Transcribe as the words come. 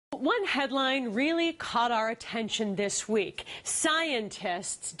One headline really caught our attention this week.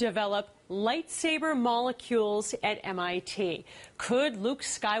 Scientists develop lightsaber molecules at MIT. Could Luke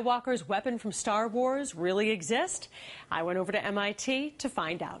Skywalker's weapon from Star Wars really exist? I went over to MIT to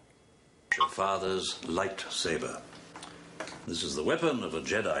find out. Your father's lightsaber. This is the weapon of a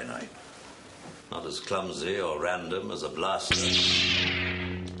Jedi Knight. Not as clumsy or random as a blaster.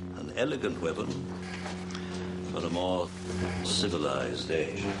 An elegant weapon for a more civilized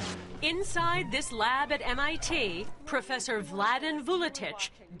age. Inside this lab at MIT, Professor Vladan Vuletic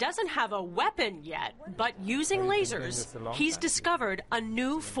doesn't have a weapon yet, but using lasers, he's discovered a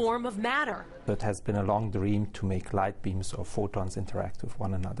new form of matter. It has been a long dream to make light beams or photons interact with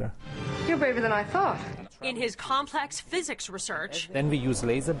one another. You're braver than I thought. In his complex physics research, Then we use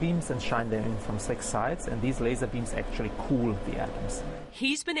laser beams and shine them in from 6 sides, and these laser beams actually cool the atoms.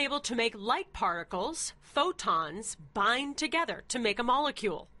 he's been able to make light particles, photons, bind together to make a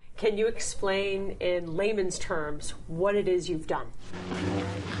molecule. Can you explain in layman's terms what it is you've done?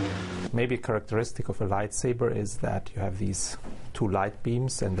 Maybe a characteristic of a lightsaber is that you have these 2 light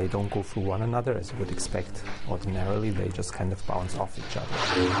beams and they don't go through one another as you would expect ordinarily. They just kind of bounce off each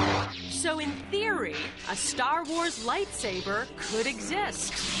other. So in theory, a Star Wars lightsaber could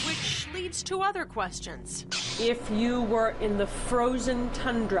exist, which leads to other questions. If you were in the frozen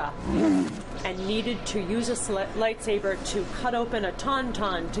tundra and needed to use a lightsaber to cut open a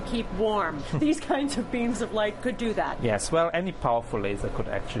tauntaun to keep warm, these kinds of beams of light could do that. Yes, well, any powerful laser could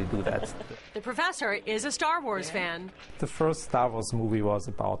actually do that. The professor is a Star Wars fan. The first Star Wars movie was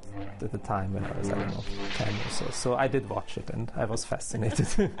about at the time when I was, 10 or so. So I did watch it and I was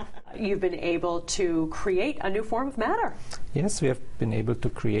fascinated. You've been able to create a new form of matter. Yes, we have been able to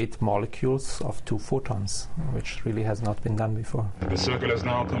create molecules of 2 photons, which really has not been done before. The circle is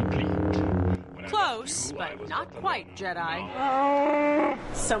now complete. Close, but not quite, Jedi.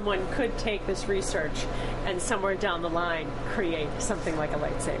 Someone could take this research and somewhere down the line create something like a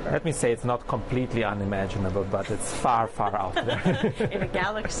lightsaber. Let me say it's not completely unimaginable, but it's far, far out there. In a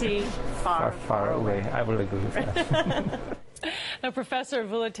galaxy far, far away. I will agree with that. Now, Professor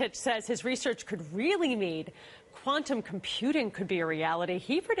Vuletic says his research could really mean quantum computing could be a reality.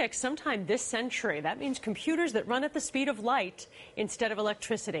 He predicts sometime this century. That means computers that run at the speed of light instead of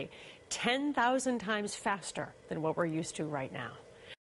electricity, 10,000 times faster than what we're used to right now.